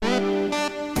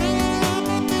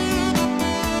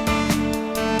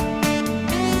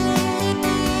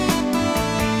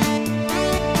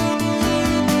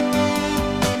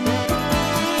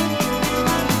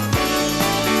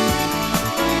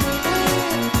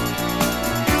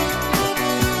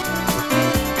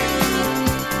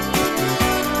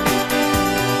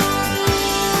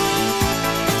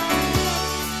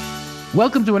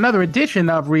Welcome to another edition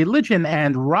of Religion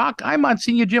and Rock. I'm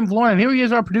Monsignor Jim Vlorn, and here he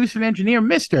is, our producer and engineer,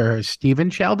 Mr. Stephen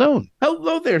Chaldone.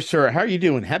 Hello there, sir. How are you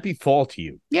doing? Happy fall to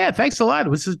you. Yeah, thanks a lot. It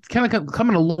was kind of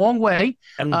coming a long way,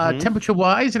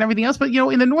 temperature-wise and everything else. But,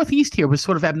 in the Northeast here, it was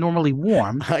sort of abnormally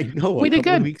warm. I know. We a did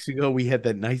couple good. of weeks ago, we had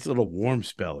that nice little warm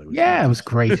spell. It was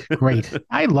great.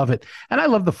 I love it. And I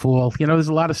love the fall. There's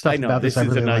a lot of stuff I know. about this. This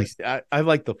is really a nice. I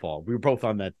like the fall. We were both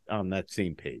on that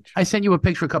same page. I sent you a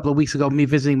picture a couple of weeks ago of me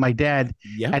visiting my dad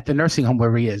at the nursing home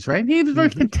where he is, right? He was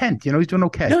very content. He's doing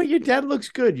okay. No, your dad looks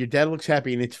good. Your dad looks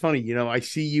happy. And it's funny, I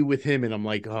see you with him and I'm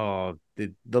like, oh,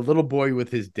 the little boy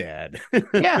with his dad.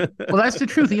 Yeah. Well, that's the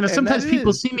truth. Sometimes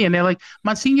people see me and they're like,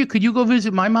 Monsignor, could you go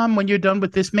visit my mom when you're done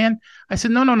with this man? I said,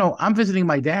 no. I'm visiting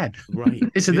my dad. Right.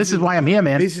 They said, this is why I'm here,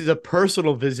 man. This is a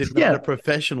personal visit, not a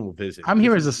professional visit. I'm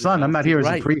here as a son. I'm not here as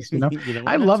a priest,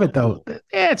 I love it though. Cool.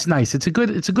 Yeah, it's nice. It's a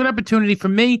good opportunity for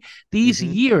me. These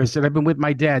years that I've been with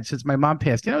my dad since my mom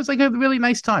passed, it's like a really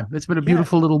nice time. It's been a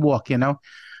beautiful little walk,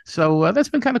 So that's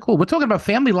been kind of cool. We're talking about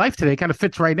family life today. It kind of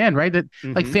fits right in, right? That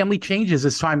like family changes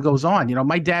as time goes on.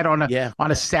 My dad on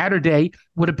a Saturday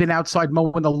would have been outside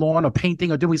mowing the lawn or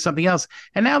painting or doing something else.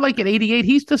 And now, like at 88,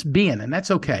 he's just being, and that's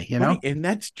okay, Right. And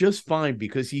that's just fine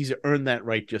because he's earned that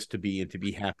right just to be and to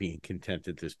be happy and content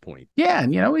at this point. Yeah.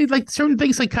 And, he like certain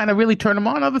things like kind of really turn him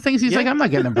on. Other things he's like, I'm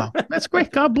not getting involved. That's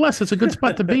great. God bless. It's a good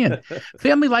spot to be in.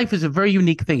 Family life is a very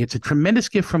unique thing. It's a tremendous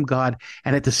gift from God.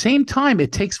 And at the same time,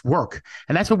 it takes work.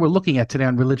 And that's what we're looking at today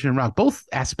on Religion and Rock, both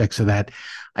aspects of that.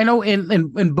 I know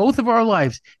in both of our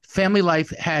lives, family life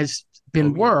has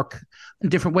been work in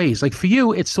different ways. Like for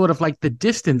you, it's sort of like the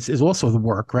distance is also the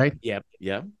work, right? Yep.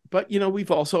 Yeah. But,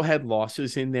 we've also had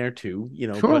losses in there too,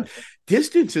 Sure. But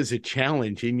distance is a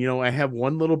challenge. And, I have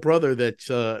one little brother that's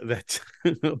a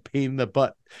pain in the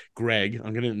butt, Greg.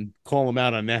 I'm going to call him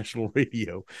out on national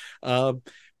radio.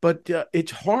 But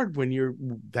it's hard when you're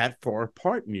that far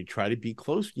apart and you try to be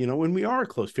close, when we are a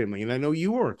close family. And I know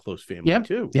you are a close family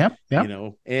too. Yep.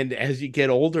 And as you get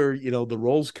older, the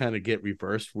roles kind of get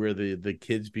reversed where the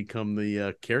kids become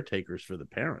the caretakers for the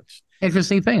parents.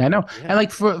 Interesting thing. I know. Yeah. And like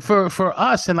for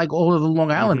us and like all of the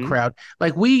Long Island crowd,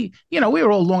 like we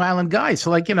were all Long Island guys.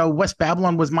 So like, West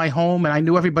Babylon was my home and I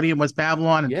knew everybody in West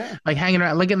Babylon and like hanging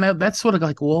around, like, and that's sort of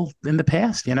like all in the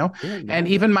past, and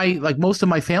even most of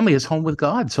my family is home with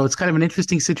God. So it's kind of an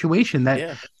interesting situation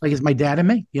that like it's my dad and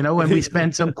me, and we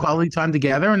spend some quality time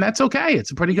together and that's okay. It's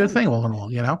a pretty good thing all in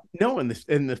all, No. And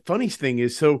the funniest thing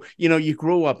is, so, you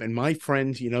grow up and my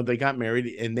friends, they got married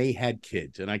and they had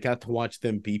kids and I got to watch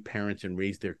them be parents and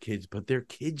raise their kids, but their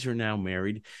kids are now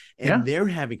married and they're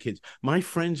having kids. My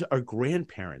friends are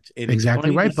grandparents. And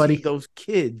exactly right, buddy. Those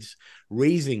kids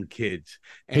raising kids.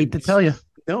 And hate to tell you.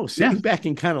 No, sitting back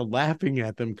and kind of laughing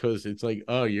at them because it's like,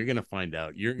 oh, you're going to find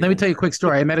out. Let me tell you a quick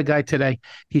story. I met a guy today.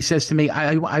 He says to me,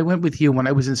 I went with you when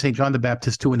I was in St. John the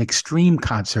Baptist to an Extreme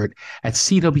concert at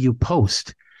CW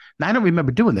Post. Now, I don't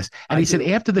remember doing this. And he said,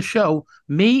 after the show,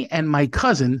 me and my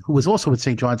cousin, who was also at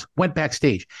St. John's, went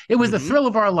backstage. It was the thrill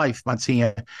of our life,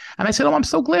 Monsignor. And I said, oh, I'm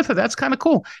so glad for that. That's kind of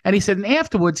cool. And he said, and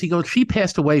afterwards, he goes, she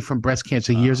passed away from breast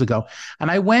cancer years ago.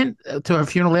 And I went to her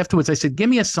funeral afterwards. I said,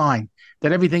 give me a sign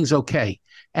that everything's okay.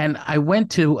 And I went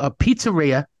to a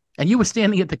pizzeria and you were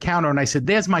standing at the counter and I said,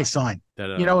 there's my sign.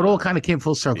 It all kind of came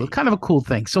full circle. Kind of a cool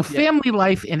thing. So family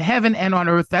life in heaven and on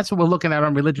earth, that's what we're looking at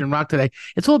on Religion and Rock today.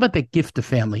 It's all about the gift of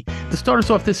family. To start us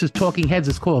off, this is Talking Heads.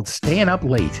 It's called Staying Up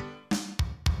Late.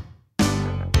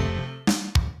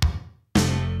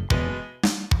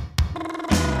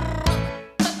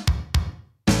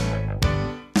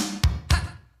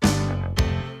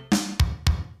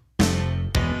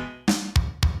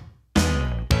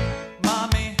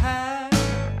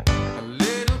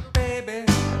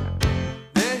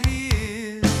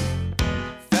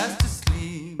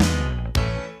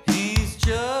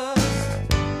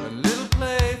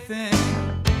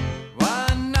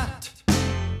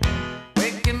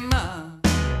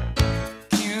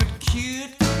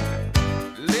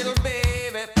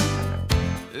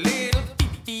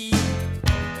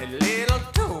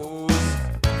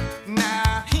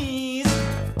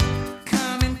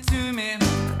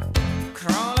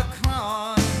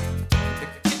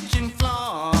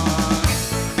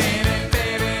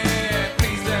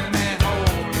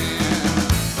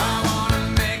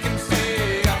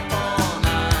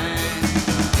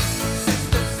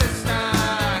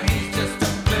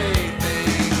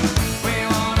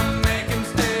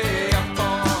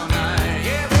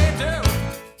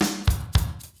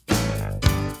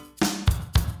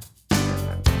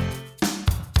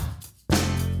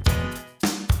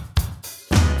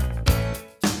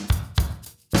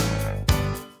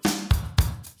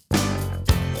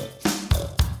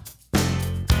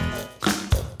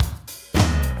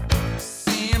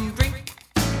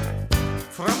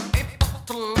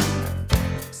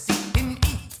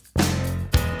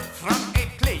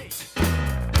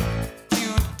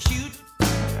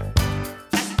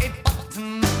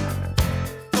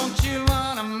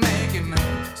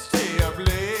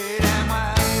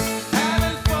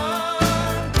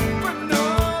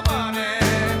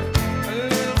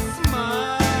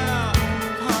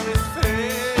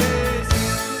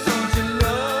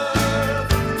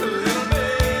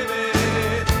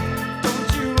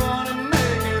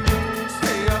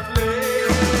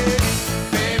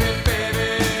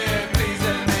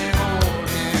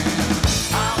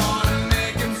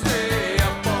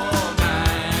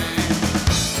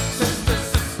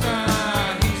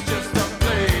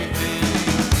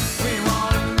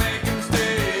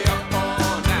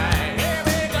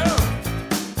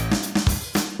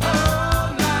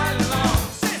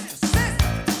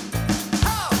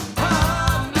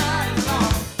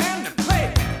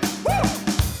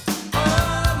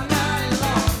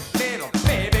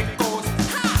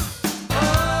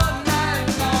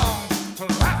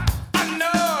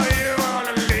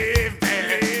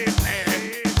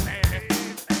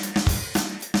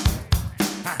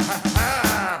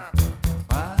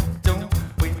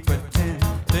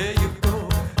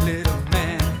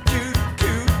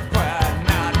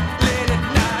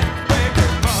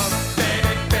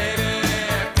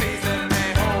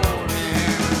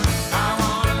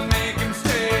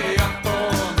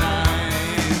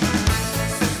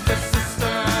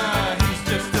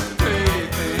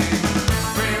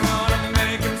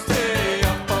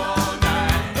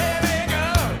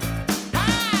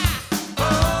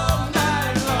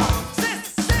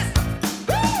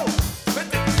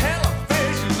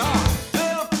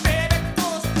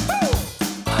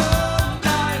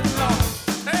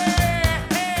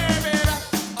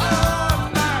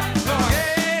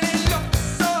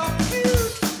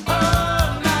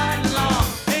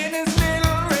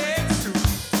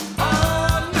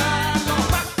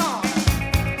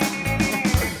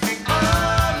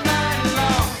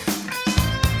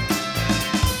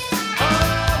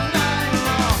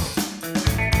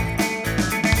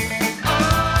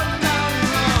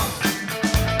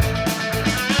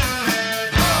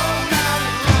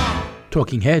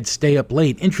 Talking Heads, Stay Up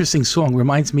Late. Interesting song.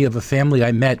 Reminds me of a family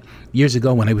I met years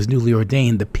ago when I was newly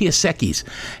ordained, the Piaseckis.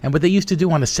 And what they used to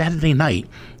do on a Saturday night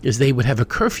is they would have a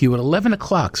curfew at 11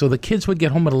 o'clock. So the kids would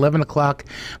get home at 11 o'clock.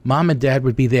 Mom and dad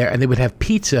would be there, and they would have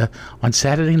pizza on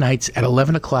Saturday nights at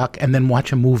 11 o'clock and then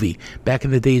watch a movie. Back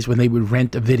in the days when they would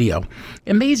rent a video.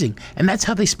 Amazing. And that's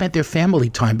how they spent their family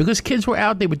time. Because kids were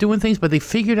out, they were doing things, but they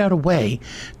figured out a way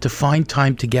to find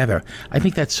time together. I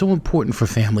think that's so important for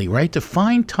family, right? To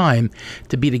find time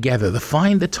to be together, to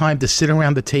find the time to sit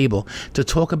around the table, to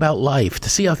talk about life, to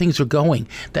see how things are going.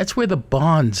 That's where the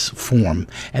bonds form,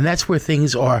 and that's where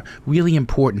things are really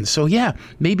important. So yeah,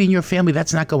 maybe in your family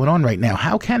that's not going on right now.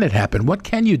 How can it happen? What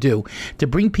can you do to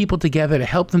bring people together, to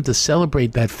help them to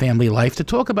celebrate that family life, to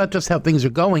talk about just how things are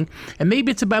going? And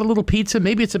maybe it's about a little pizza,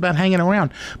 maybe it's about hanging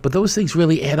around, but those things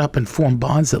really add up and form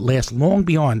bonds that last long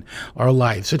beyond our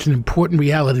lives. Such an important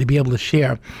reality to be able to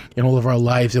share in all of our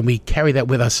lives, and we carry that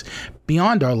with us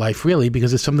beyond our life, really,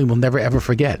 because it's something we'll never, ever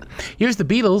forget. Here's the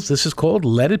Beatles. This is called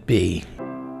Let It Be.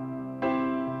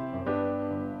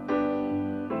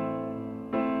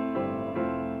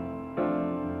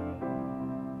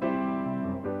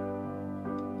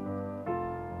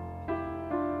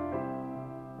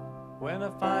 When I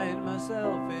find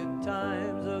myself in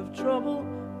times of trouble,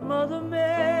 Mother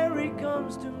Mary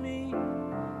comes to me,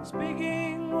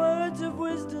 speaking words of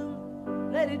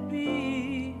wisdom, let it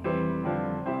be.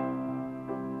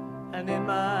 And in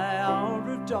my hour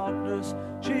of darkness,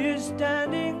 she is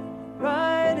standing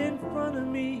right in front of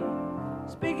me,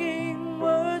 speaking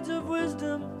words of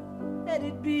wisdom, let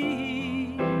it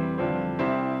be.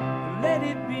 Let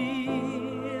it be,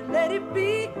 let it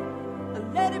be,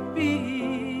 let it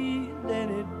be, let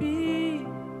it be.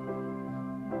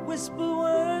 Whisper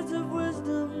words of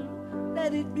wisdom,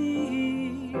 let it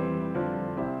be.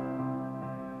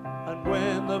 And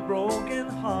when the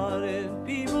broken-hearted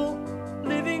people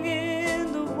living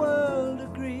in the world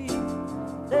agree,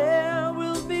 there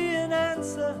will be an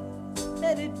answer,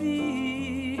 let it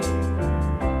be.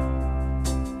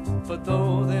 For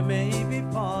though they may be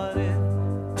parted,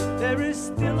 there is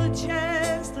still a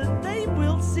chance that they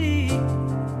will see.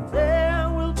 There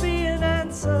will be an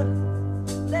answer,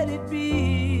 let it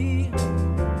be.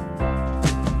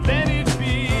 Let it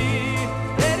be,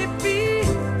 let it be,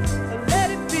 let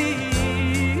it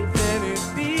be, let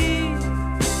it be.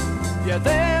 Yeah,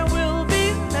 there will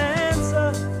be an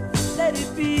answer, let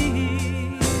it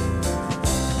be.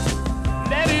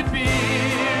 Let it be,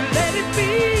 let it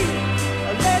be,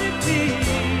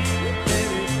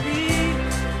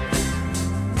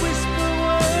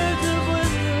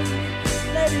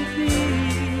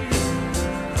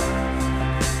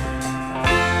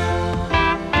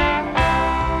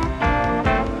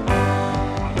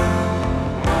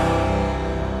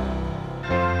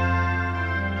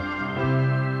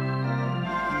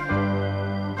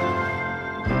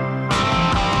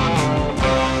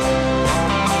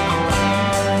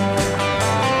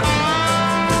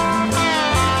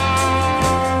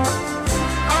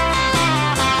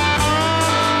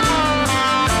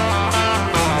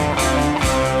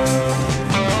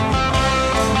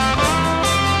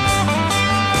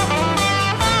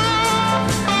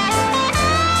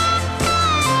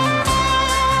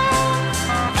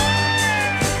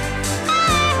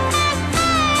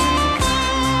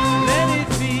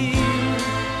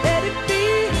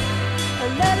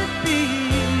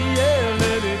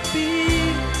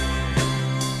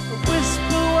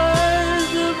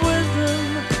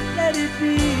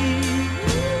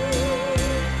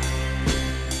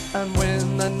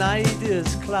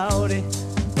 is cloudy,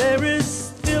 there is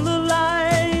still a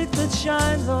light that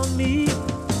shines on me.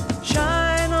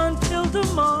 Shine until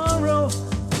tomorrow,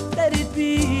 let it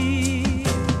be.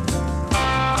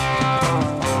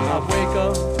 I wake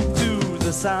up to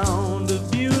the sound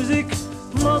of music.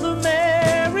 Mother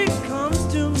Mary comes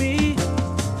to me,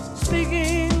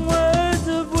 speaking words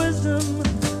of wisdom,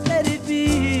 let it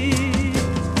be.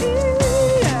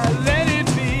 Yeah, let it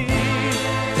be,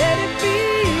 let it be,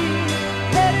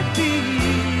 let it be,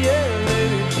 yeah,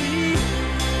 let it be.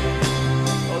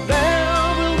 Oh,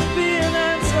 there will be an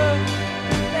answer,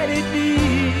 let it be.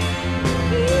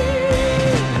 Yeah,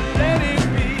 let it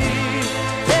be,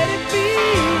 let it be,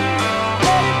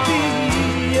 let it be,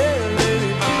 yeah, let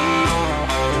it be.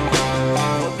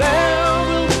 Oh, there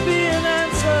will be an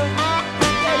answer,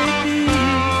 let it be.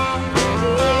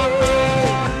 Yeah,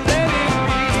 let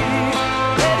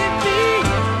it be,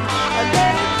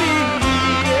 let it be,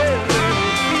 yeah, let it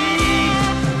be.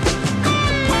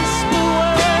 Whisper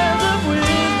words of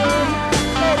wisdom,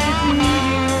 let it be.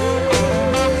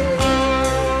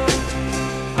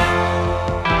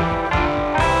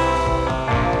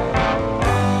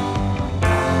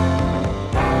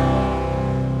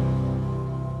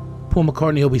 Paul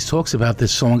McCartney always talks about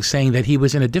this song, saying that he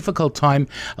was in a difficult time,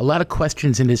 a lot of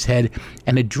questions in his head,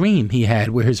 and a dream he had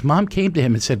where his mom came to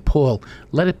him and said, Paul,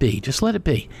 let it be, just let it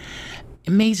be.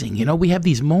 Amazing. You know, we have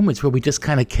these moments where we just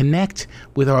kind of connect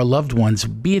with our loved ones,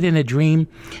 be it in a dream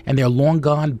and they're long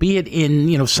gone, be it in,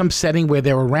 you know, some setting where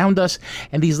they're around us.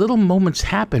 And these little moments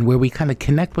happen where we kind of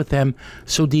connect with them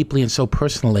so deeply and so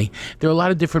personally. There are a lot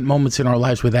of different moments in our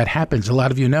lives where that happens. A lot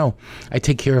of you know, I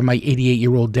take care of my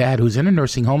 88-year-old dad who's in a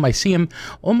nursing home. I see him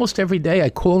almost every day.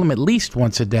 I call him at least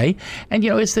once a day. And,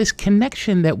 you know, it's this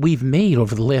connection that we've made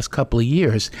over the last couple of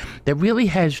years that really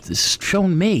has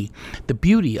shown me the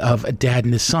beauty of a dad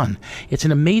and his son. It's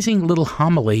an amazing little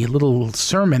homily, a little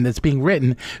sermon that's being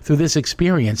written through this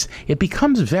experience. It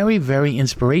becomes very, very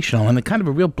inspirational and a kind of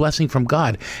a real blessing from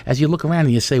God as you look around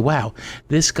and you say, wow,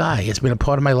 this guy has been a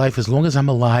part of my life as long as I'm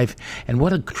alive, and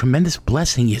what a tremendous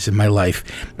blessing he is in my life.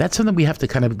 That's something we have to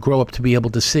kind of grow up to be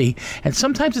able to see. And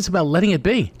sometimes it's about letting it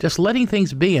be, just letting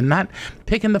things be and not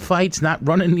picking the fights, not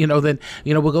running,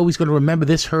 we're always going to remember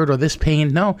this hurt or this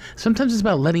pain. No, sometimes it's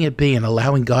about letting it be and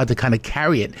allowing God to kind of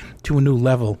carry it to a new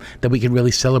level that we can really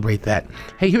celebrate that.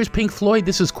 Hey, here's Pink Floyd.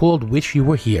 This is called Wish You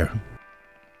Were Here.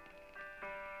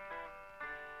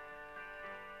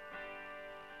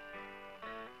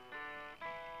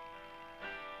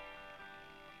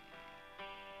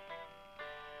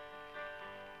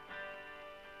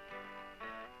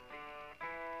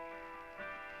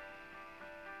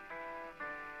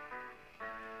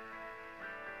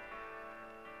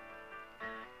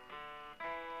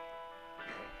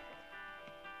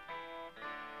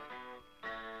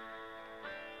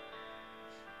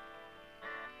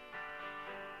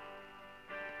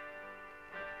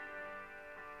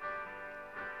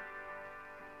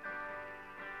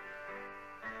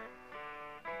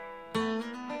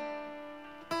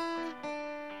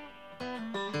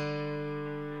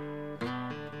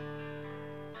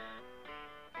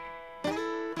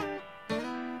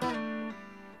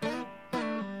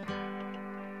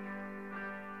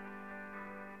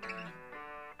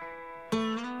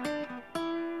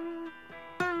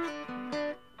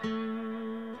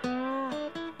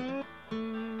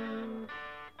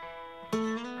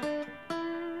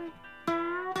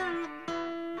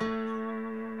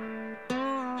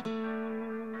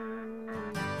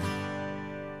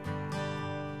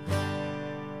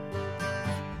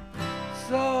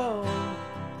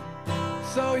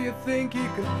 So you think you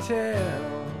can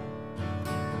tell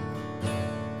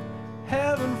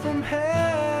heaven from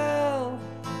hell,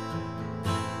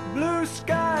 blue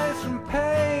skies from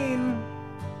pain?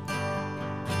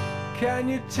 Can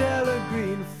you tell a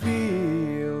green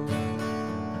field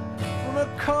from a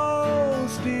cold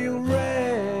steel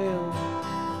rail,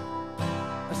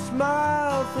 a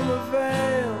smile from a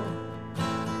veil?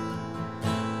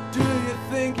 Do you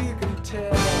think you can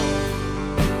tell?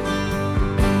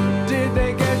 Did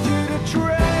they get you to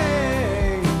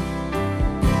trade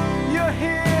your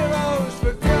heroes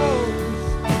for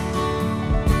ghosts,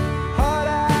 hot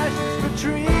ashes for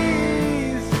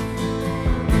trees,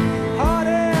 hot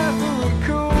air for a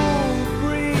cool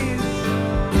breeze,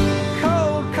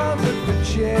 cold comfort for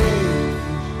change?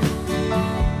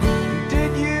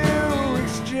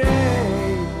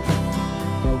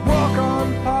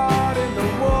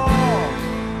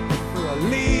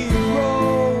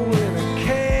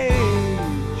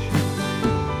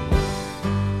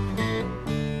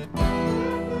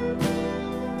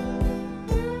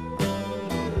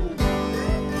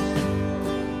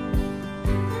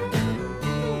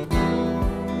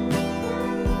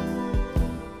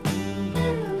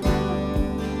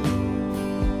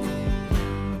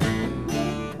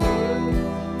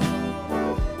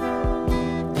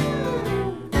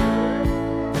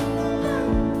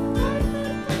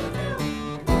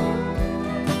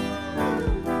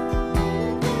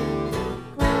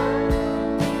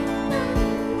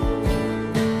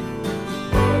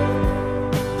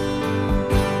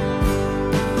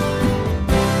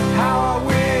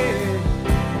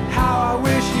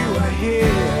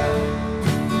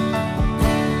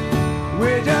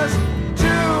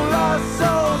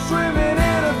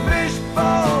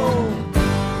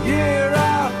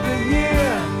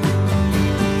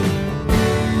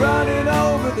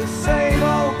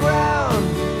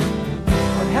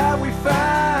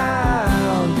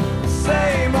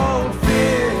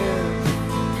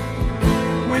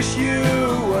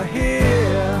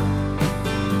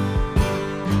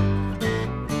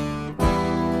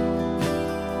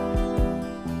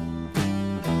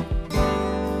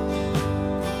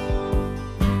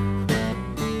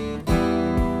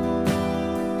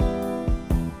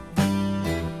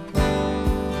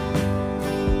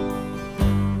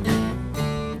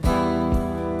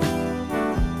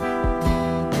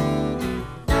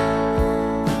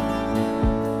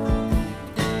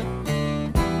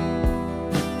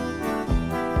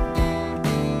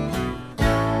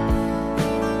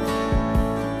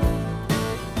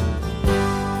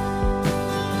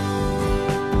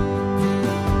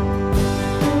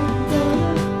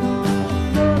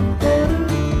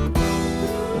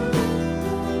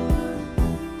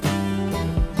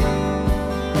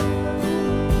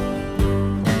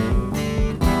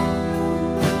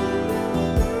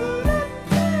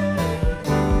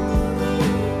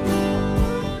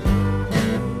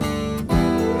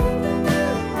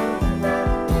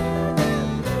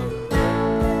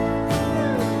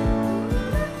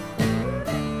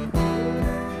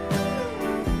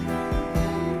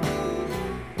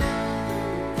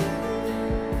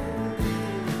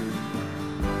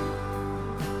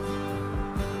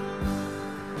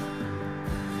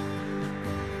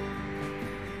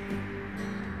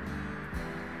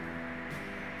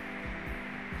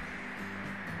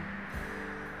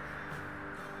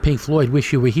 Pink Floyd,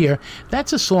 Wish You Were Here.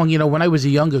 That's a song, when I was a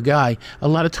younger guy, a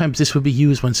lot of times this would be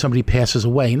used when somebody passes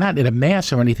away, not in a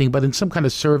mass or anything, but in some kind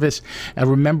of service, a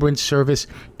remembrance service,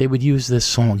 they would use this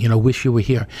song, Wish You Were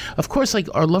Here. Of course, like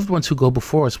our loved ones who go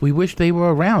before us, we wish they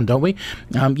were around, don't we?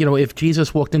 If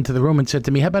Jesus walked into the room and said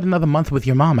to me, how about another month with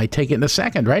your mom? I'd take it in a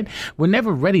second, right? We're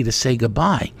never ready to say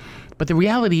goodbye. But the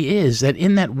reality is that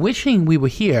in that wishing we were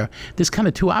here, there's kind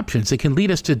of two options. It can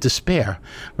lead us to despair,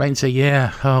 right? And say,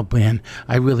 yeah, oh man,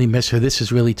 I really miss her. This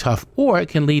is really tough. Or it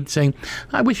can lead saying,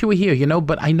 I wish you were here,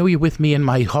 but I know you're with me in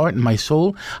my heart and my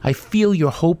soul. I feel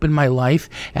your hope in my life,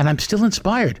 and I'm still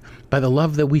inspired by the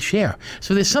love that we share.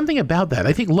 So there's something about that.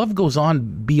 I think love goes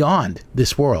on beyond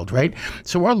this world, right?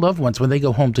 So our loved ones, when they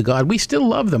go home to God, we still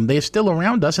love them. They're still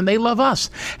around us and they love us.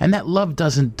 And that love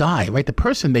doesn't die, right? The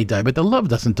person may die, but the love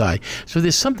doesn't die. So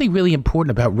there's something really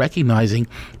important about recognizing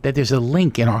that there's a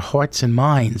link in our hearts and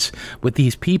minds with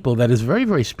these people that is very,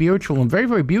 very spiritual and very,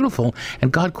 very beautiful.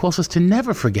 And God calls us to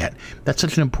never forget. That's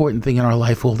such an important thing in our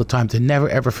life all the time, to never,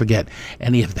 ever forget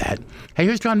any of that. Hey,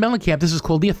 here's John Mellencamp. This is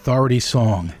called The Authority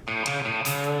Song.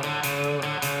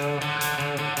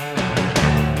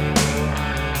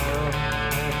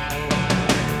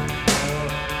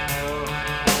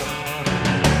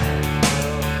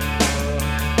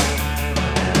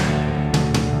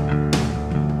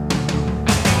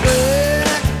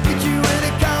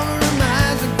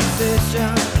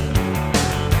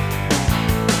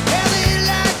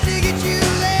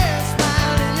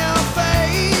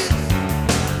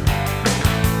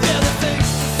 Yeah, the things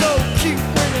are so cute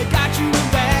when they got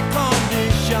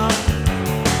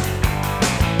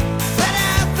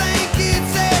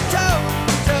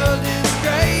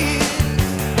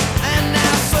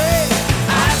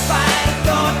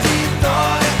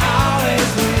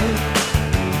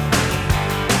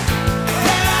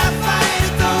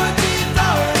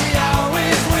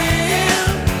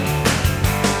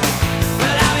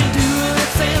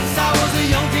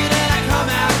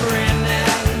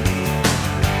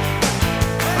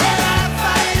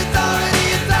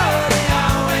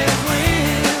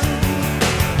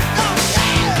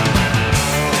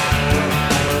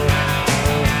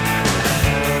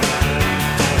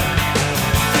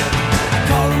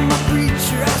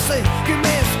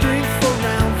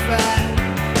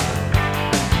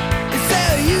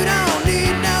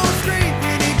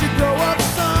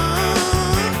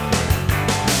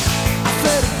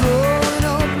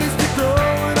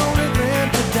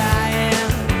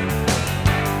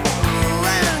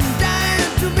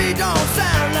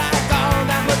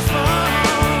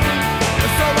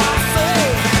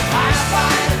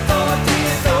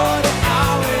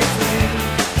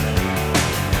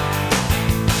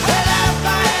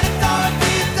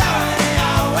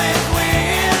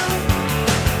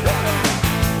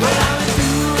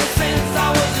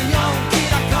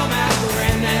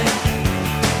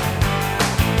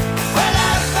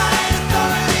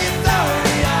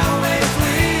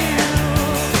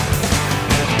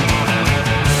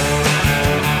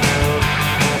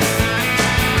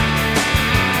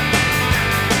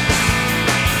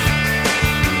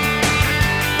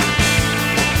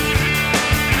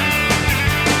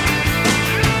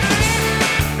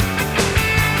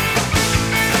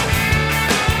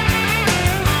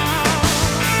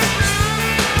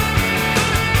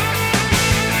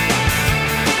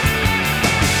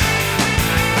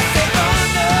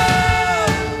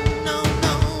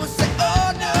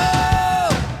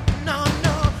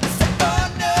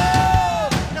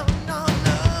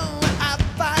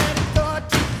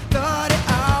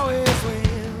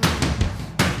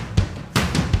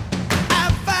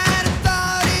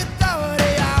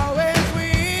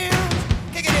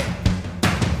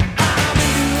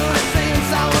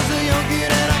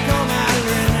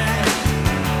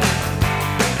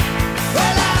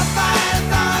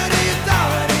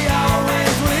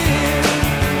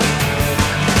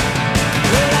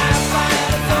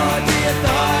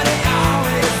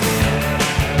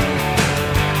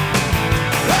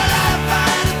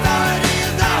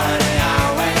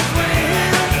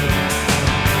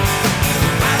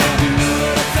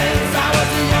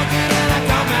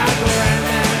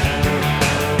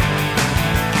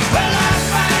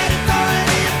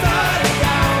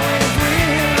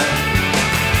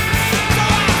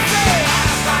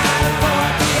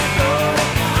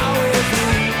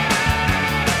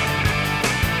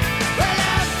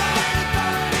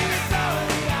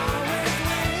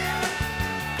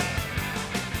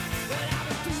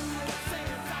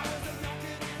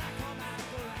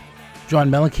John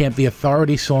Mellencamp, the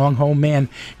Authority song. Oh man,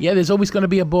 yeah, there's always going to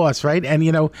be a boss, right? And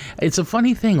it's a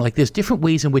funny thing. Like there's different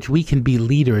ways in which we can be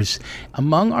leaders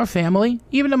among our family,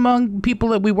 even among people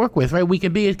that we work with, right?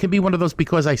 It can be one of those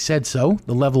because I said so,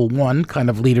 the level 1 kind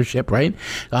of leadership, right?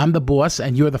 I'm the boss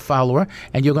and you're the follower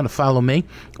and you're going to follow me.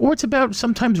 Or it's about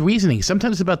sometimes reasoning,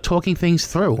 sometimes it's about talking things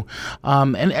through.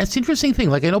 And it's an interesting thing.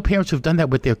 Like I know parents who've done that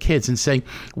with their kids and say,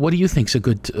 what do you think's a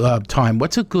good time?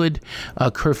 What's a good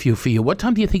curfew for you? What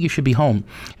time do you think you should be home?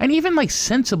 And even like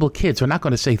sensible kids are not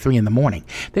going to say 3 a.m.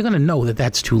 They're going to know that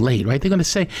that's too late, right? They're going to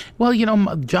say, well,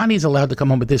 Johnny's allowed to come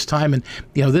home at this time and,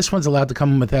 this one's allowed to come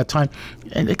home at that time.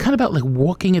 And it's kind of about like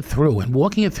walking it through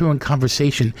in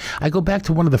conversation. I go back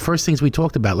to one of the first things we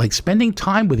talked about, like spending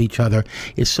time with each other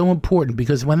is so important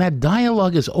because when that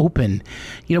dialogue is open,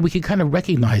 we can kind of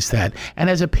recognize that. And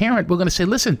as a parent, we're going to say,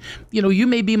 listen, you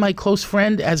may be my close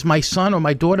friend as my son or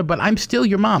my daughter, but I'm still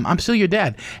your mom. I'm still your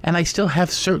dad. And I still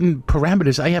have certain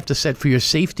parameters I have to set for your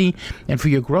safety and for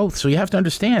your growth. So you have to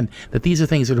understand that these are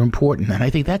things that are important. And I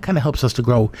think that kind of helps us to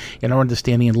grow in our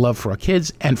understanding and love for our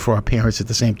kids and for our parents at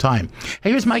the same time.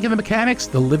 Hey, here's Mike and the Mechanics,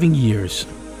 The Living Years.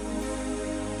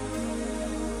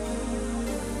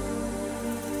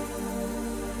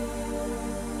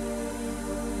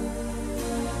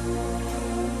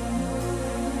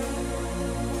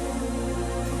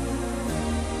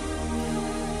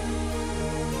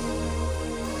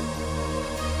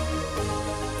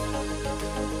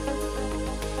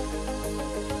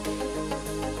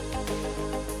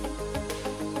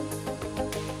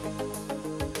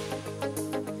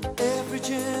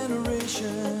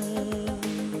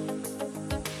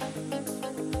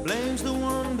 Blames the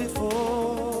one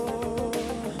before,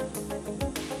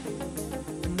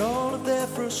 and all of their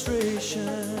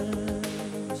frustrations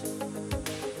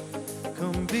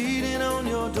come beating on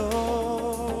your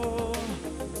door.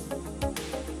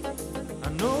 I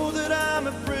know that I'm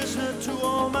a prisoner to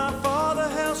all my father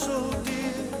held so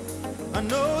dear. I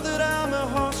know that I'm a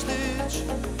hostage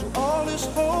to all his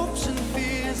hopes and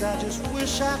fears. I just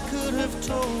wish I could have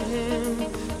told him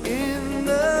in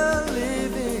the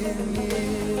living years.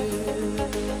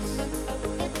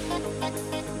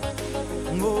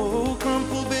 Oh,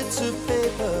 crumpled bits of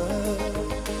paper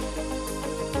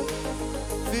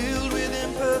filled with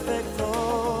imperfect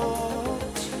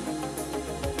thoughts,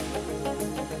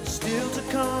 still to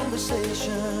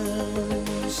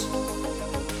conversations.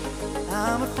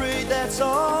 I'm afraid that's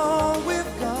all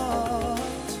we've got.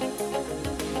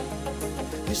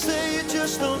 You say you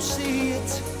just don't see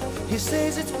it. He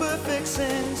says it's perfect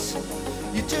sense.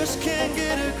 You just can't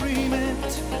get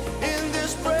agreement in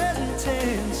this present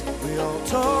tense. We all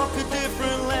talk a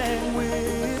different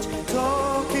language,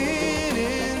 talking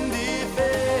in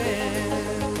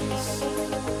defense.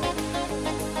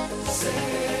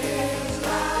 Say it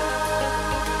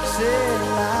loud. Say it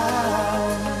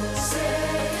loud.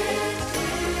 Say it clear.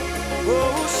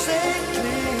 Oh, say it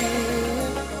clear.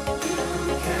 You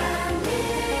can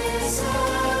listen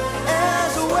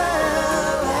as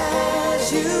well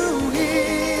as you hear.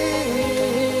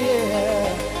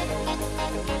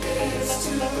 It's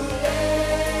too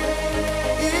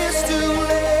late. It's too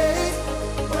late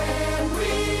when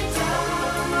we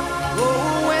die.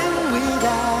 Oh, when we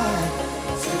die.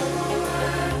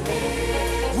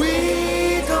 We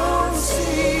don't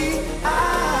see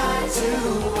eye to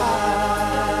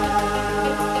eye.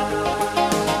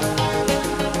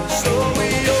 So we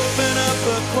open up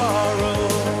a quarrel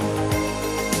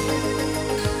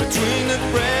between the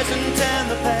present and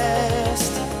the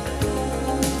past.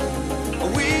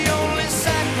 We only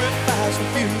sacrifice the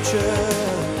future.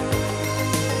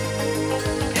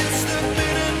 It's the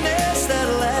bitterness that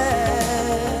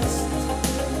lasts.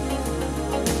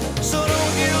 So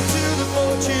don't yield to the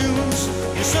fortunes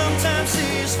you sometimes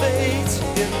see as fate.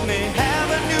 It may have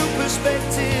a new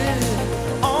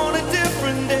perspective on a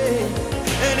different day.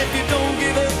 And if you don't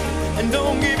give up and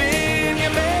don't give in, you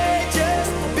may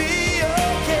just be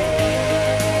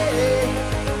okay.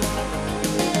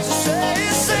 So say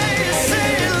it, say it,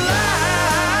 say it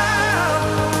loud.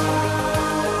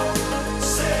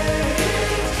 Say it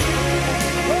clear.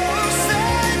 Oh, say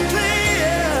it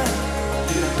clear.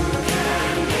 You can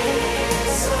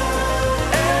listen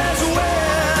as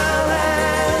well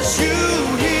as you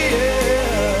hear.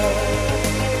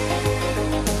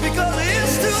 Because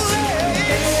it's too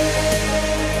late.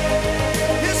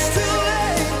 It's too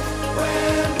late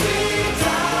when we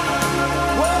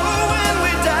die. Whoa, when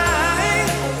we die.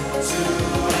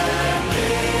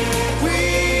 We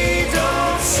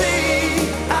don't see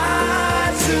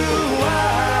eye to eye.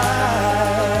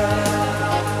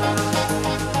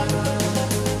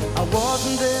 I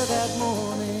wasn't there that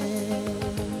morning.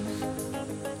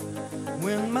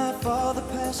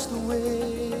 passed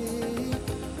away.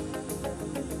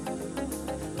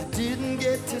 I didn't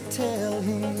get to tell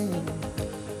him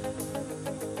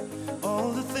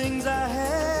all the things I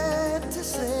had to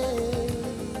say.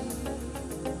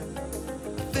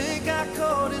 I think I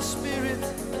caught his spirit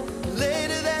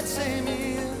later that same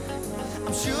year.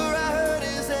 I'm sure I heard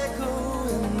his echo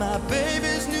in my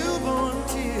baby's newborn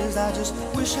tears. I just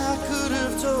wish I could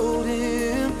have told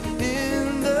him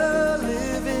in the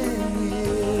living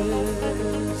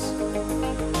years.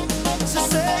 So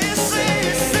say it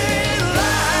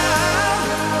loud.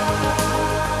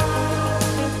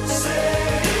 Say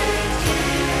it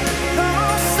clear. Come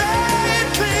on, say it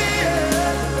clear.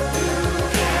 You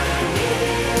can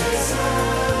hear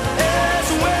some as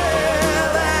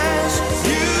well as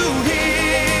you hear.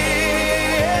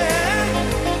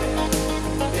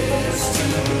 It's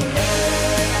too late.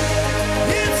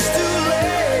 It's too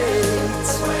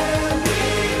late when we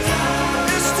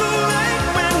die. It's too late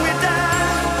when we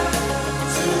die.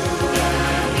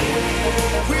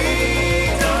 We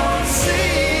don't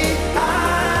see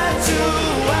eye to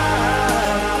eye.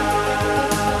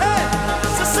 Hey,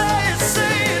 so say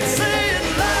it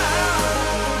loud.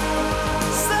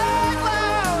 Say it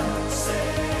loud. Say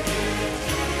it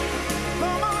clear.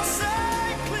 Come on, say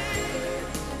it clear.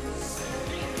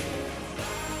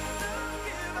 Don't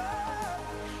give up.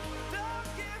 Don't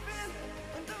give in.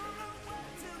 And don't look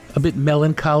back till A bit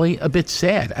melancholy, a bit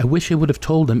sad. I wish I would have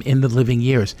told him in the living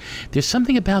years. There's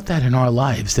something about that in our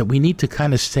lives that we need to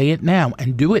kind of say it now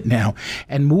and do it now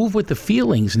and move with the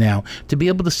feelings now to be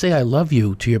able to say I love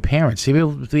you to your parents, to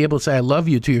be able to say I love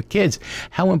you to your kids,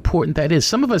 how important that is.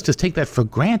 Some of us just take that for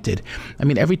granted. I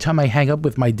mean, every time I hang up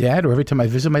with my dad or every time I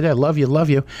visit my dad, love you, love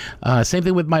you. Same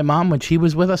thing with my mom when she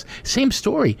was with us. Same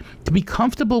story. To be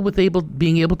comfortable with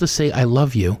being able to say I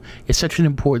love you is such an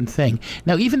important thing.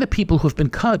 Now, even the people who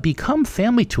have become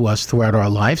family to us throughout our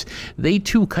lives, they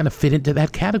too kind of fit into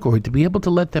that category. To be able to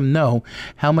let them know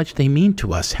how much they mean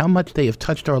to us, how much they have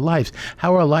touched our lives,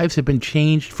 how our lives have been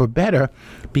changed for better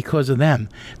because of them.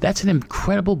 That's an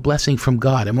incredible blessing from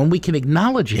God. And when we can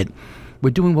acknowledge it, we're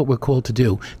doing what we're called to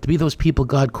do, to be those people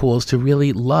God calls to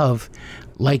really love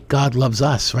like God loves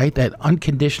us, right? That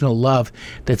unconditional love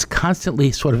that's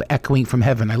constantly sort of echoing from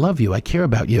heaven. I love you. I care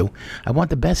about you. I want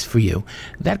the best for you.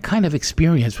 That kind of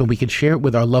experience, when we can share it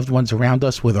with our loved ones around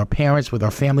us, with our parents, with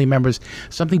our family members,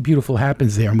 something beautiful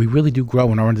happens there, and we really do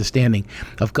grow in our understanding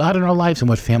of God in our lives and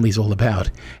what family is all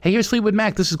about. Hey, here's Fleetwood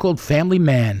Mac. This is called Family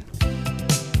Man.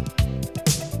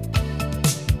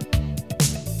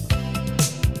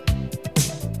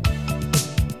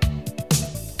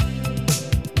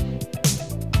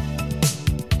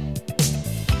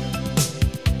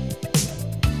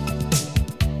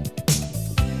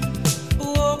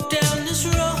 walk down this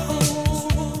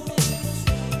road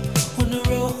when the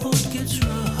road gets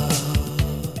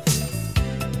rough.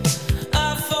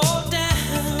 I fall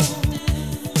down,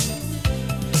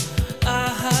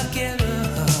 I get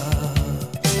up.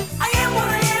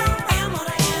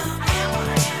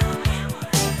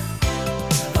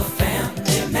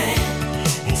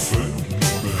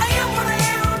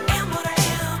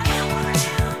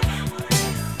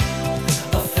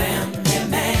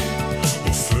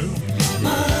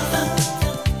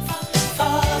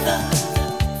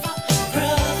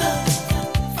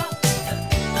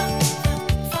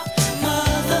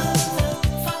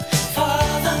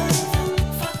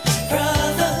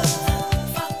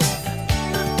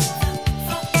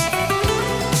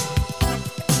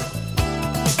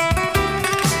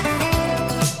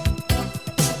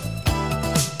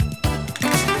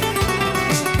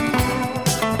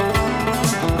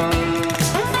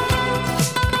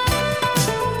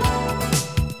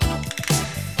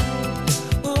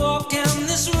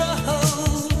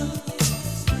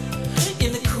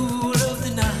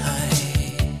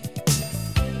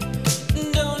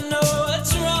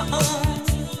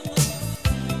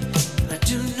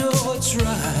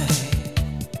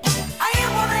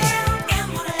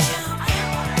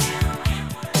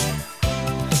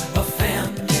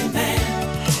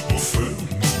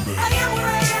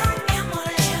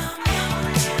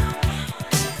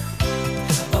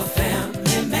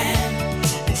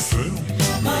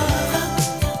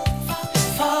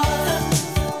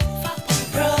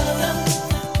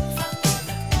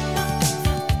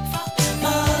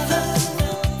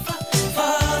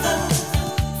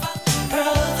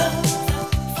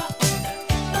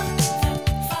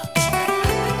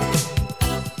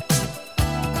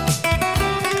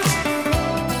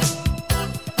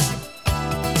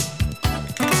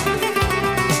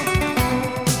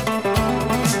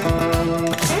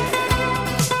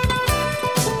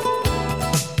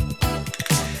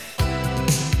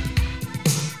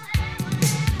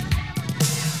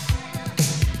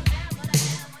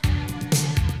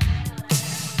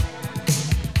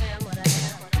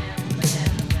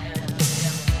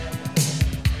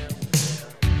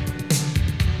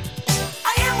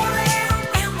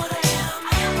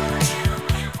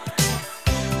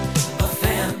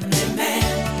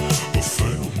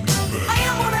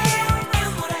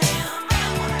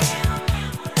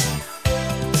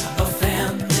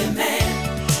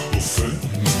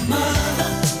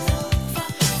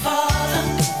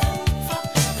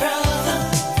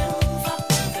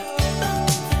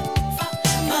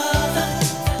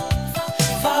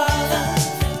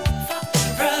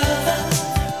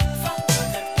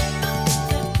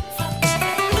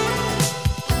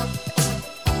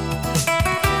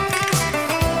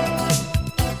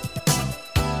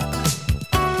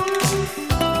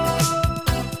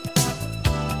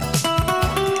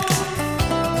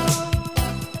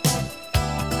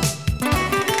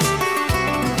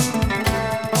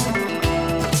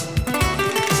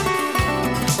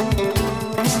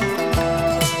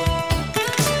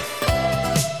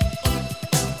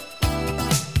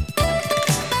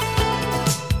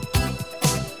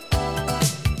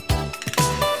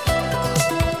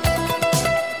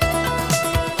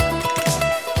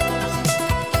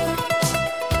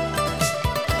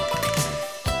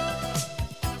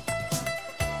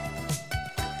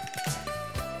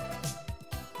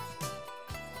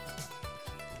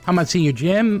 I'm Monsignor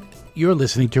Jim. You're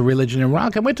listening to Religion and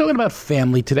Rock, and we're talking about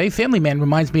family today. Family Man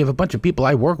reminds me of a bunch of people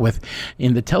I work with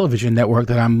in the television network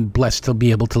that I'm blessed to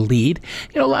be able to lead.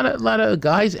 You know, a lot of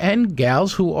guys and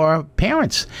gals who are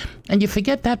parents, and you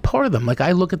forget that part of them. Like,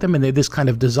 I look at them and they're this kind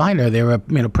of designer, they're a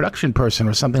production person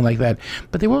or something like that,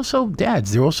 but they're also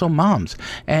dads, they're also moms.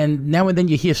 And now and then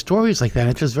you hear stories like that.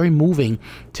 It's just very moving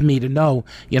to me to know,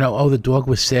 oh, the dog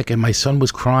was sick and my son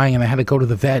was crying and I had to go to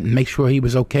the vet and make sure he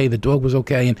was okay, the dog was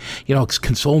okay, and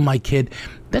console my kid.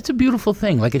 That's a beautiful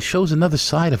thing. Like, it shows another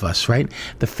side of us, right?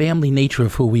 The family nature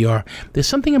of who we are. There's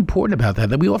something important about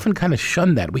that we often kind of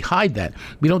shun that. We hide that.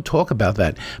 We don't talk about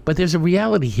that. But there's a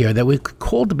reality here that we're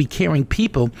called to be caring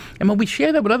people. And when we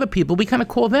share that with other people, we kind of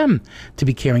call them to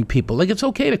be caring people. Like, it's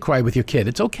okay to cry with your kid.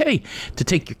 It's okay to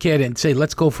take your kid and say,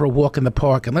 let's go for a walk in the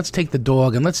park and let's take the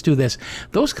dog and let's do this.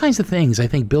 Those kinds of things, I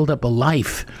think, build up a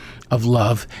life of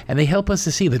love, and they help us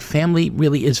to see that family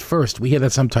really is first. We hear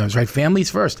that sometimes, right? Family's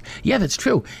first. Yeah, that's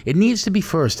true. It needs to be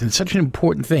first, and it's such an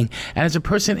important thing. And as a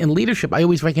person in leadership, I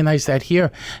always recognize that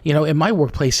here, in my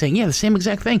workplace, saying, yeah, the same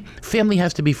exact thing. Family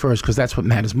has to be first, because that's what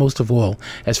matters most of all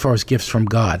as far as gifts from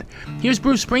God. Here's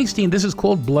Bruce Springsteen. This is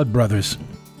called Blood Brothers.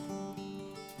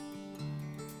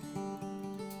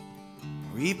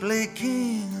 We play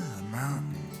king of the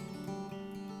mountain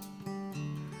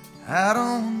out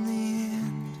on the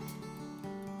end.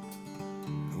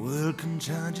 The world come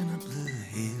charging up the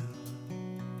hill,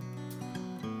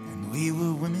 and we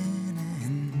were women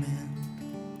and men.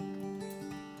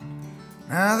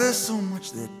 Now there's so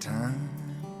much that time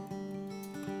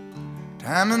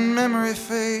and memory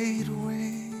fade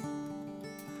away.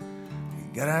 We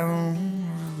got our own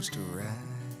roads to ride,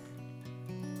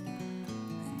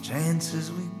 and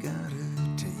chances we gotta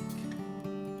take.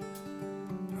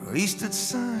 We stood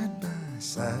side by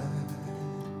side,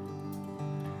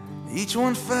 each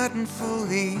one fighting for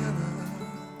the other,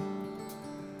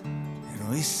 and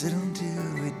we said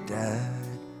until we died,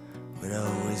 we'd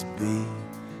always be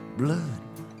blood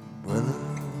brothers.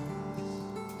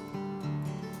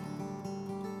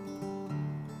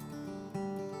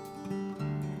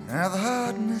 Now the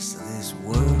hardness of this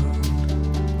world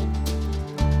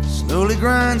slowly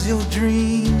grinds your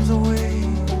dreams away,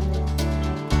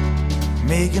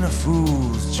 making a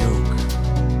fool's joke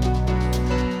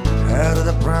out of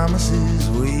the promises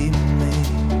we made.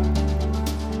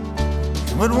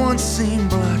 And what once seemed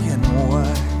black and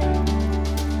white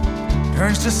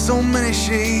turns to so many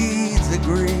shades of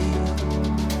gray.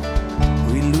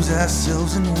 We lose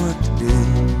ourselves in work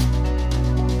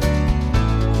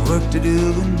to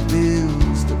do and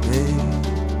bills to pay.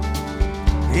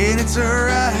 And it's a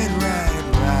ride,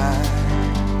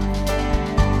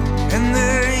 and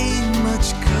there ain't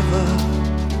much cover,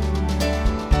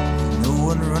 with no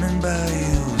one running by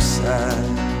your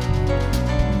side,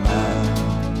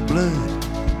 my blood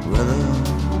brother.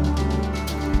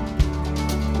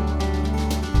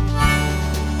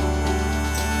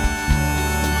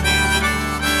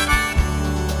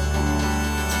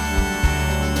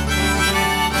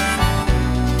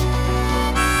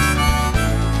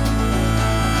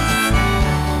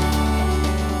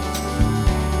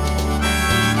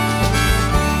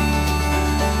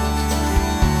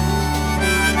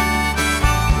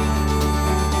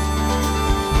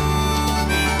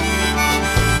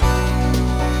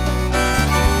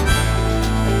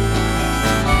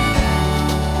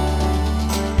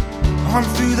 On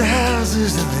through the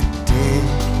houses of the dead,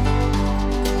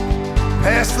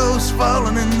 past those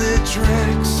fallen in their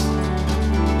tracks,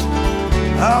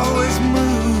 always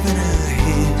moving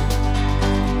ahead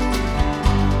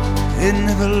and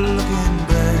never looking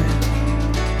back.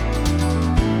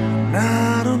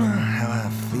 Now I don't know how I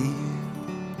feel,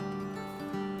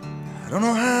 I don't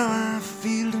know how I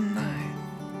feel tonight.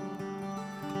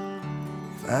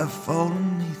 If I've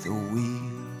fallen beneath the wheel,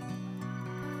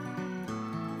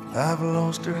 I've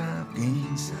lost her, I've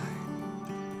gained sight.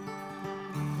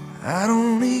 I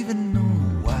don't even know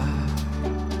why.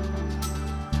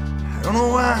 I don't know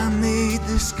why I made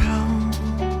this call,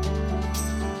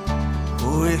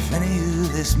 or if any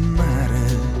of this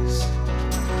matters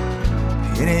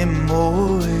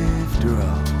anymore after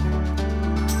all.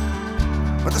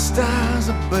 But the stars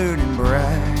are burning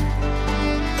bright,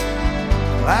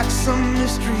 like some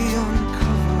mystery uncovered.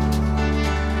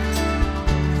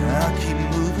 I'll keep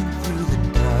moving through the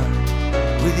dark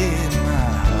within my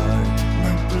heart,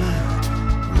 my blood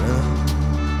brother.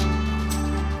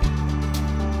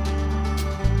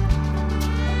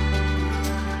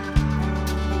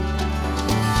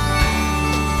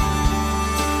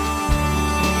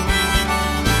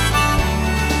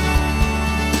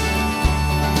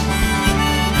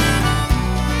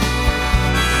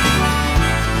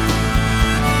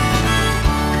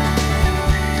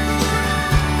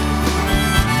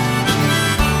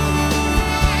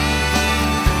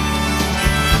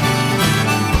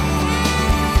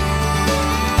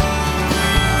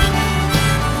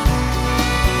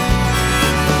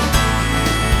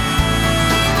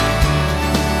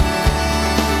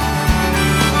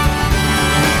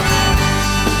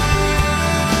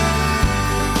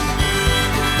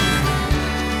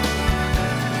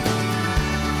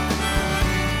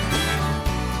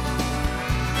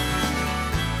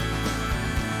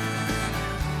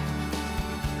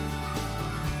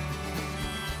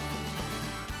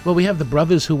 Well, we have the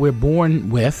brothers who we're born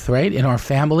with, right, in our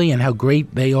family, and how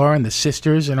great they are, and the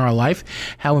sisters in our life,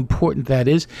 how important that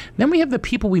is. Then we have the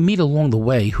people we meet along the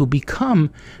way who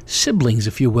become siblings,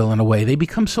 if you will, in a way. They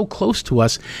become so close to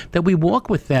us that we walk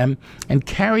with them and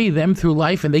carry them through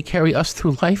life, and they carry us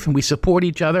through life, and we support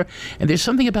each other. And there's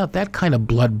something about that kind of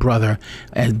blood brother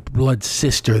and blood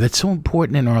sister that's so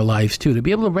important in our lives, too, to be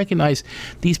able to recognize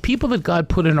these people that God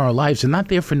put in our lives are not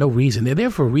there for no reason. They're there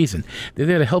for a reason. They're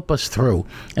there to help us through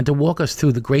and to walk us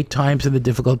through the great times and the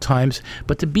difficult times,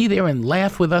 but to be there and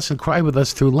laugh with us and cry with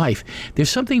us through life. There's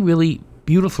something really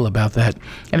beautiful about that.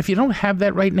 And if you don't have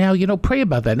that right now, pray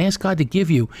about that and ask God to give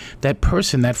you that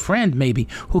person, that friend maybe,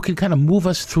 who can kind of move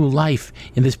us through life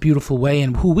in this beautiful way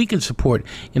and who we can support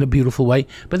in a beautiful way.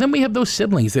 But then we have those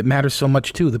siblings that matter so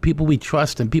much too, the people we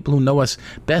trust and people who know us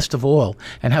best of all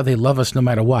and how they love us no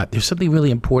matter what. There's something really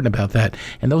important about that.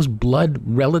 And those blood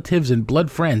relatives and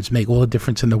blood friends make all the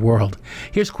difference in the world.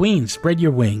 Here's Queen, Spread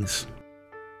Your Wings.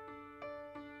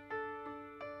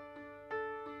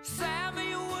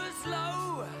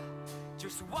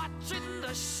 Watching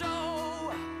the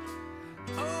show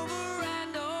over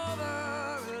and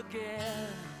over again.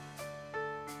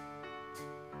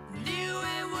 Knew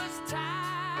it was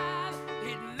time,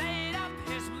 he'd made up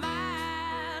his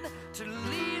mind to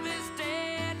leave his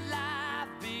dead life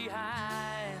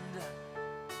behind.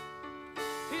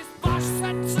 His boss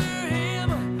said to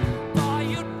him, boy,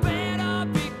 you'd better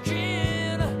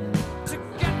begin to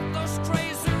get those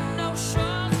crazy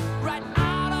notions right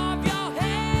out of your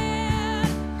head.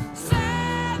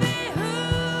 Savvy,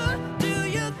 who do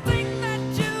you think that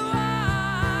you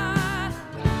are?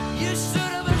 You should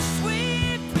have been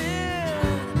sweeping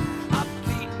up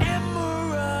the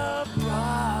Emerald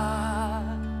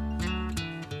Broad.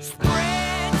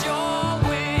 Spread your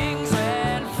wings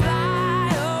and fly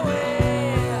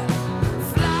away,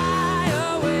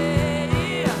 far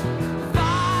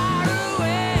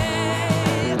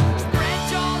away. Spread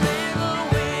your little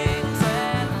wings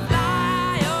and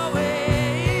fly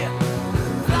away,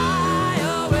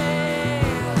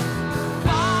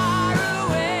 far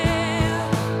away.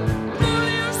 Pull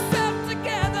yourself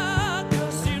together,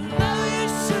 'cause you know you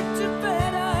should do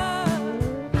better.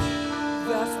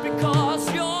 That's because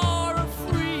you're a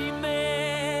free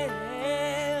man.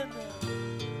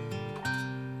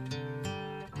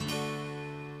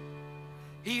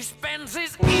 He spends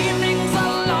his evenings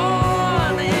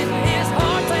alone in his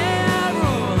hotel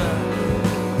room,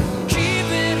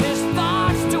 keeping his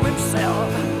thoughts to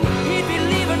himself. He'd be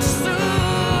leaving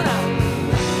soon,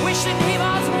 wishing he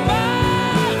was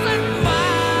miles and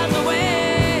miles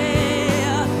away.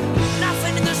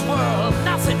 Nothing in this world,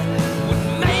 nothing would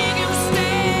make him stay.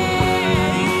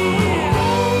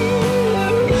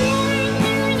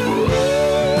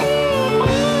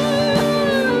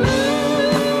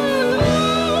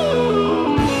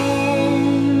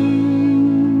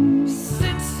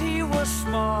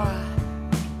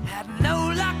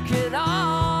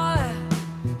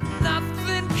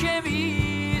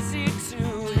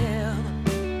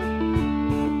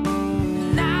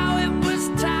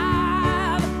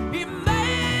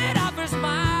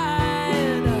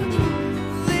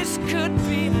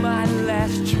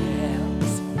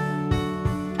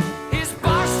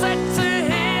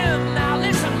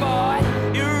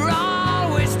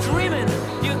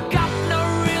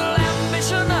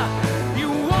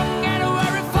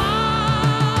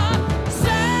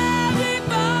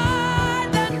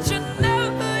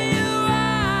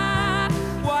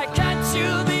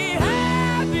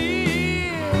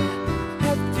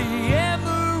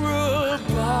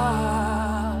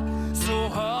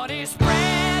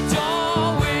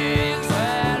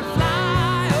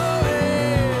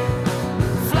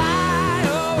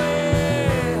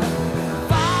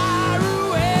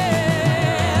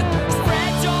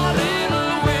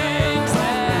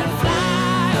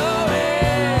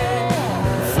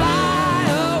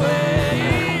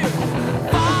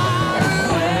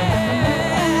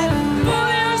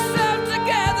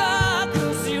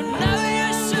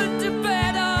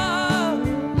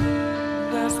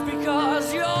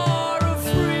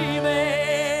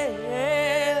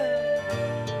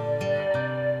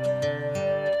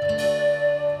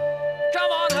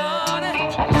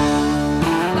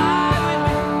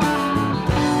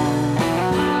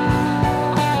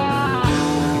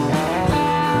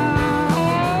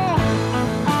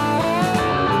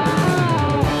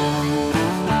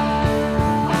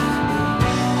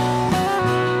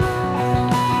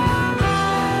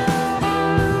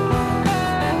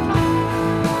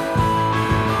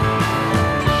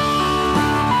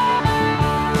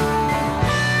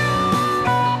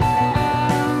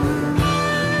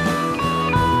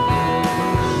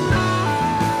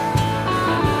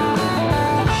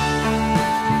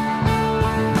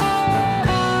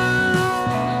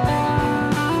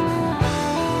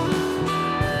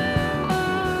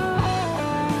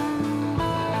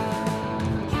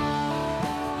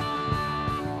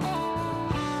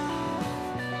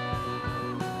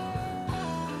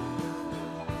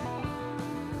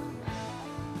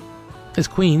 as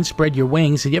Queen, Spread Your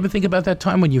Wings. Did you ever think about that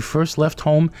time when you first left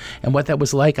home and what that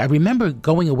was like? I remember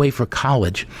going away for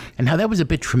college and how that was a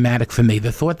bit traumatic for me.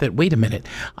 The thought that, wait a minute,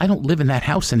 I don't live in that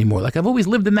house anymore. Like, I've always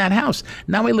lived in that house.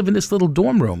 Now I live in this little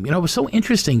dorm room. You know, it was so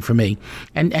interesting for me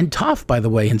and tough, by the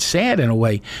way, and sad in a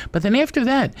way. But then after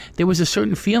that, there was a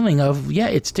certain feeling of, yeah,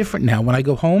 it's different now. When I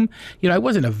go home, you know, I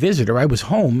wasn't a visitor. I was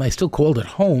home. I still called it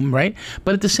home, right?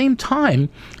 But at the same time,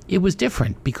 it was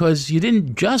different because you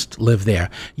didn't just live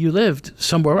there. You lived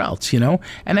somewhere else, you know?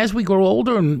 And as we grow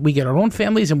older and we get our own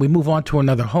families and we move on to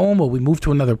another home or we move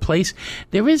to another place,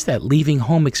 there is that leaving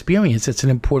home experience that's an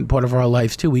important part of our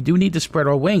lives too. We do need to spread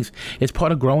our wings. It's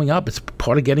part of growing up. It's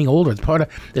part of getting older. It's part of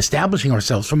establishing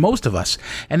ourselves for most of us.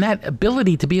 And that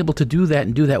ability to be able to do that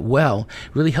and do that well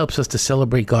really helps us to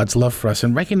celebrate God's love for us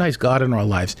and recognize God in our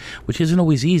lives, which isn't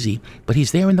always easy, but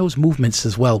He's there in those movements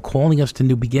as well, calling us to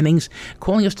new beginnings,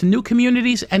 calling us to new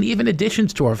communities, and even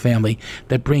additions to our family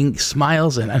that bring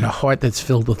smiles and a heart that's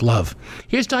filled with love.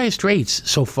 Here's Dire Straits,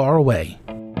 So Far Away.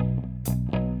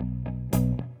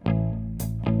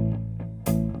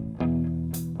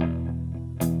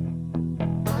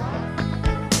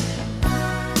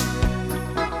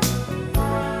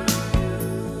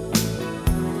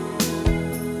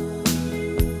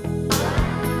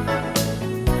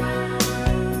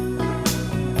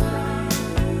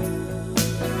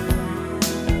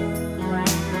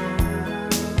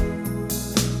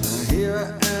 Here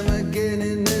I am again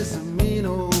in this mean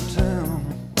old town,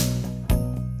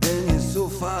 and you're so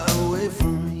far away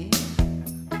from me.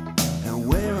 And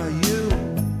where are you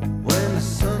when the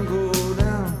sun goes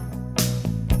down?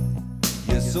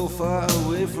 You're so far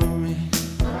away from me.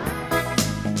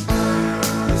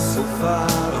 You're so far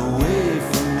away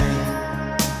from me.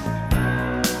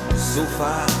 So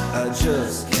far I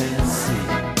just can't see.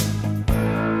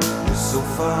 You're so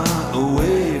far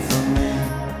away from me.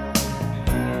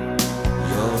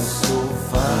 You're so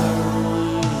far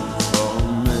away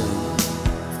from me.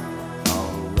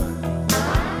 Alright.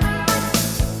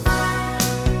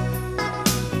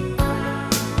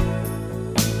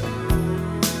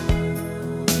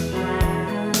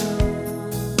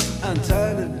 I'm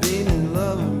tired of being in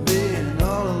love and being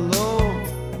all alone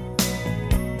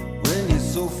when you're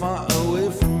so far away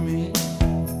from me.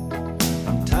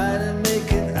 I'm tired of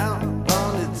making out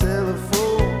on the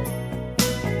telephone,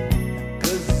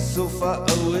 'cause it's so far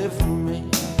away from me.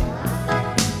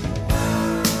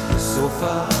 You're so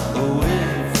far away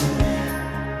from me.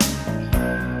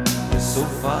 You're so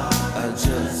far I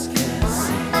just can't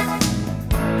see.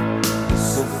 You're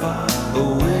so far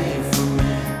away from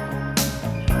me.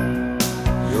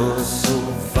 You're so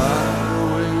far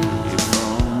away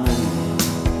from me.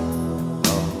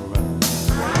 Alright.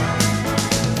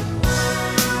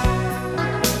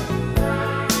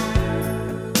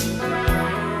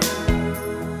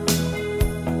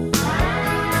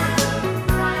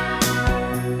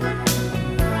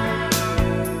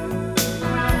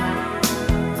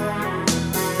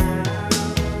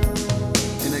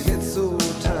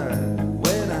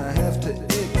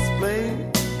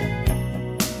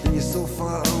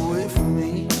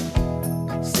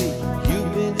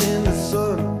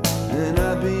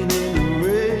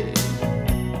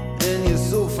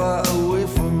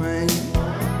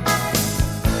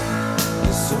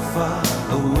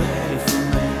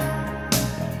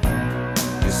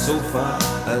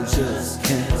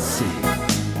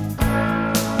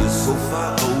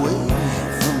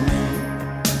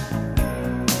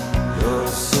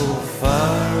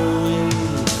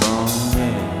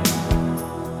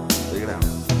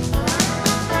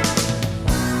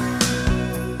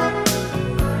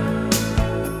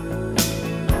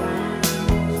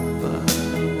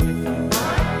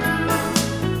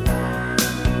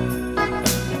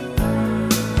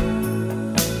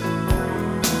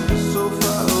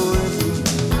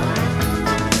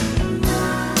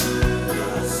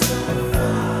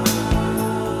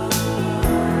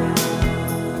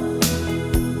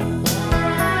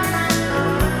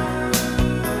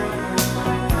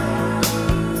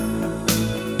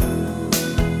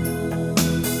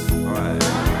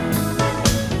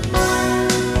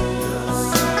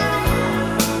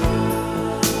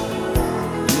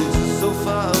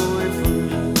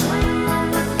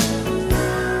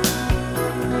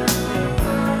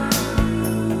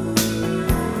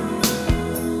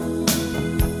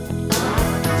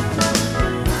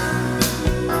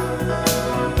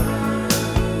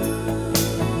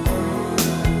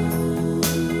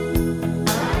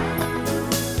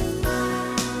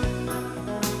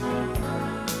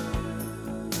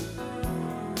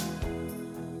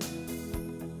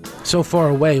 so far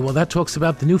away. Well, that talks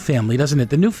about the new family, doesn't it?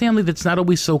 The new family that's not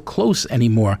always so close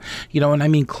anymore, and I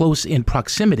mean close in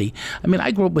proximity. I mean,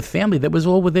 I grew up with family that was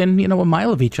all within, a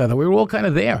mile of each other. We were all kind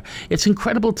of there. It's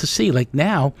incredible to see. Like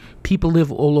now, people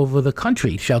live all over the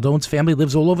country. Sheldon's family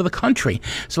lives all over the country.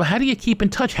 So how do you keep in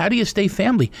touch? How do you stay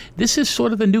family? This is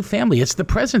sort of the new family. It's the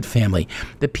present family.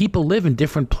 That people live in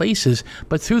different places,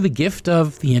 but through the gift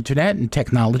of the internet and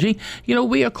technology,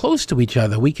 we are close to each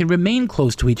other. We can remain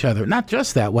close to each other. Not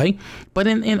just that way, but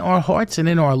in our hearts and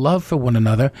in our love for one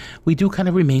another, we do kind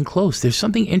of remain close. There's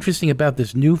something interesting about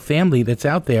this new family that's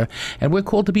out there, and we're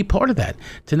called to be part of that.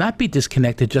 To not be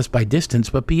disconnected just by distance,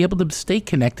 but be able to stay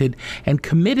connected and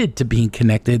committed to being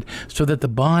connected so that the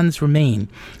bonds remain.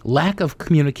 Lack of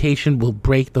communication will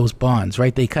break those bonds,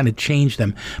 right? They kind of change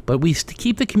them. But we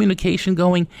keep the communication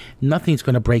going, nothing's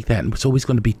going to break that. It's always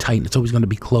going to be tight. It's always going to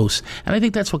be close. And I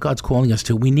think that's what God's calling us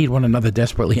to. We need one another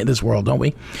desperately in this world, don't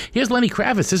we? Here's Lenny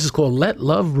Kravitz. This is called Let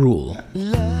Love Rule.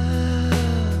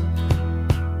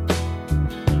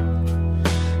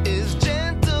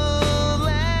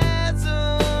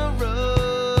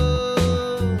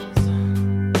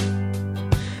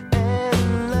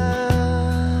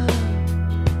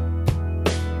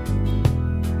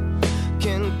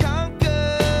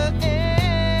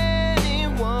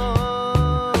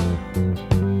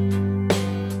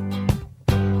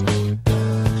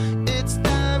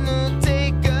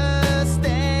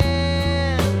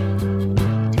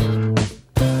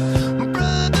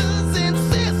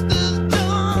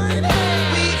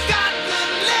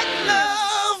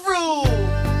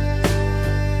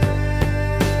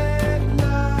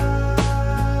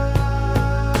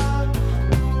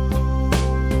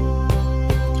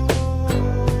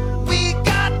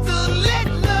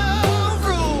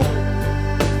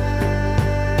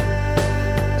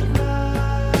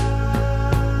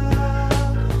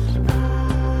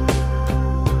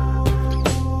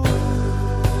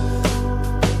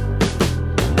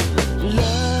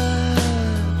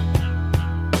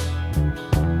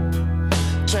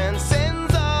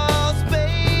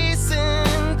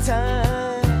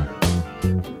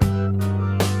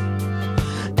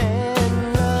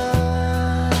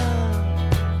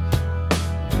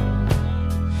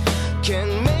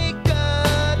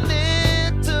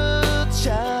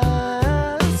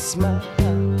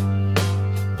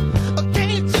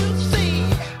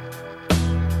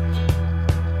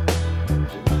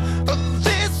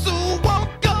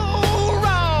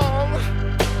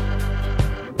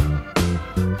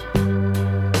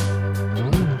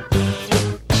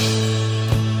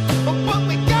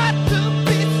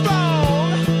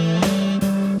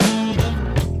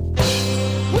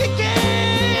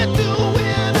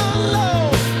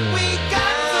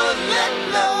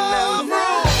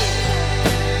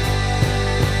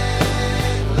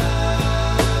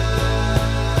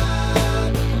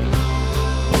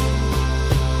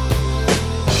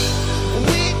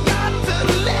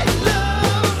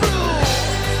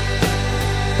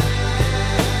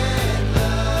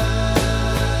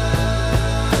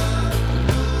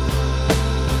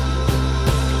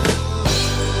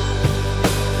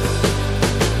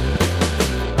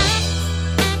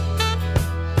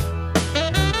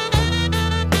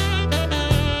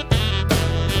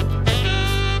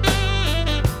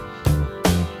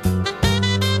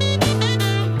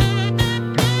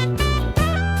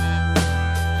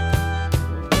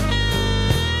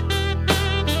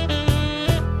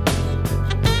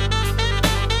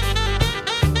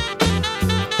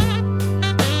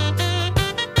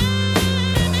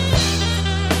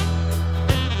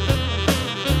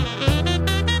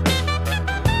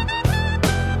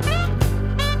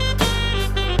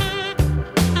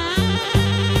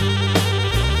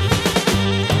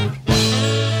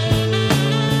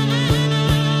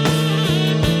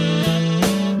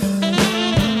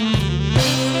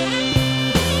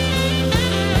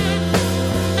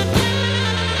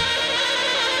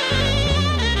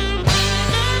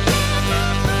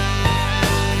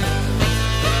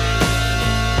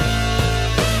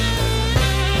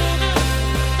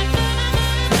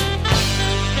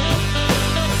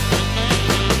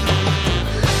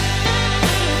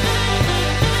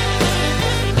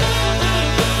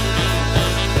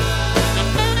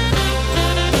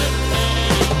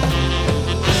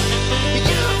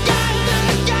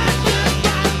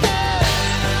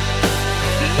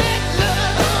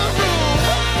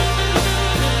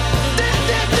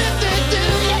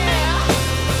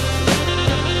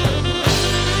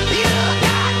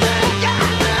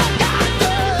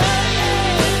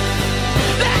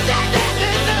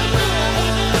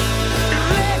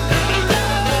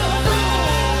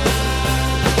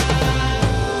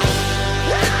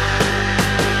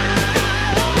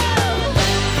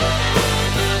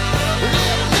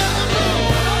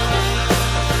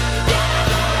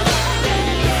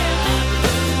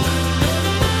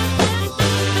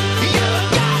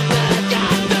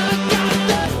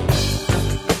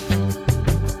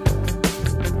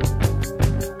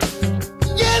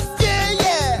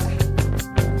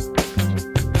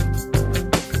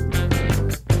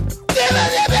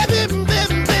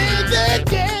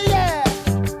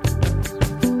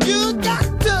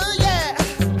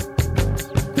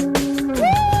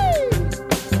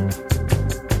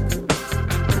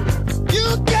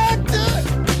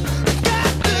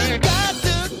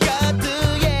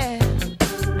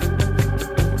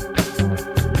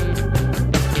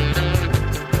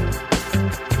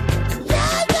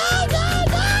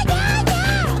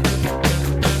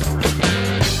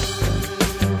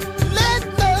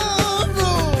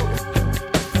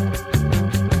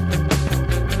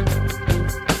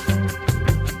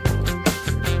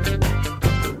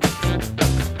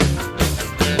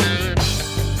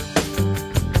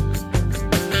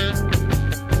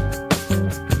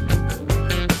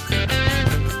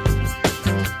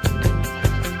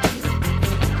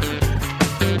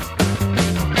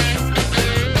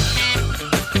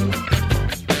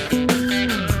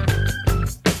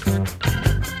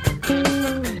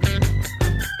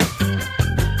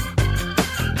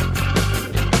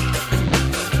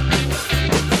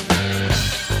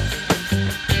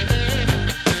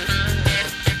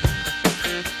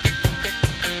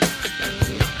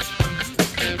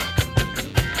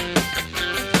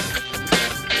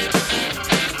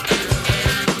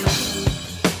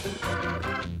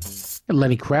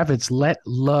 Lenny Kravitz, let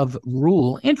love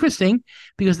rule. Interesting,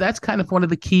 because that's kind of one of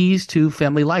the keys to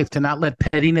family life, to not let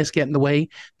pettiness get in the way,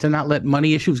 to not let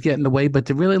money issues get in the way, but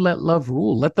to really let love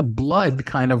rule, let the blood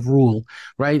kind of rule,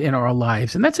 right, in our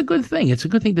lives. And that's a good thing. It's a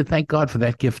good thing to thank God for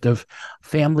that gift of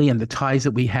family and the ties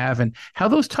that we have and how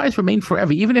those ties remain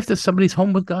forever. Even if there's somebody's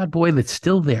home with God, boy, that's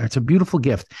still there. It's a beautiful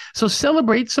gift. So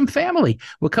celebrate some family.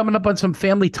 We're coming up on some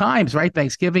family times, right?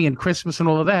 Thanksgiving and Christmas and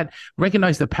all of that.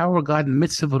 Recognize the power of God in the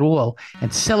midst of it all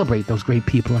and celebrate those great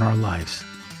people in our lives.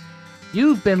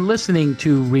 You've been listening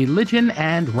to Religion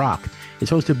and Rock.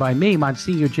 It's hosted by me,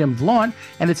 Monsignor Jim Vaughn,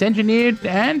 and it's engineered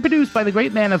and produced by the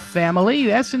great man of family,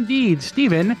 yes indeed,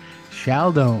 Stephen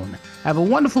Chaldone. Have a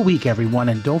wonderful week, everyone,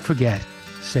 and don't forget,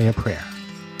 say a prayer.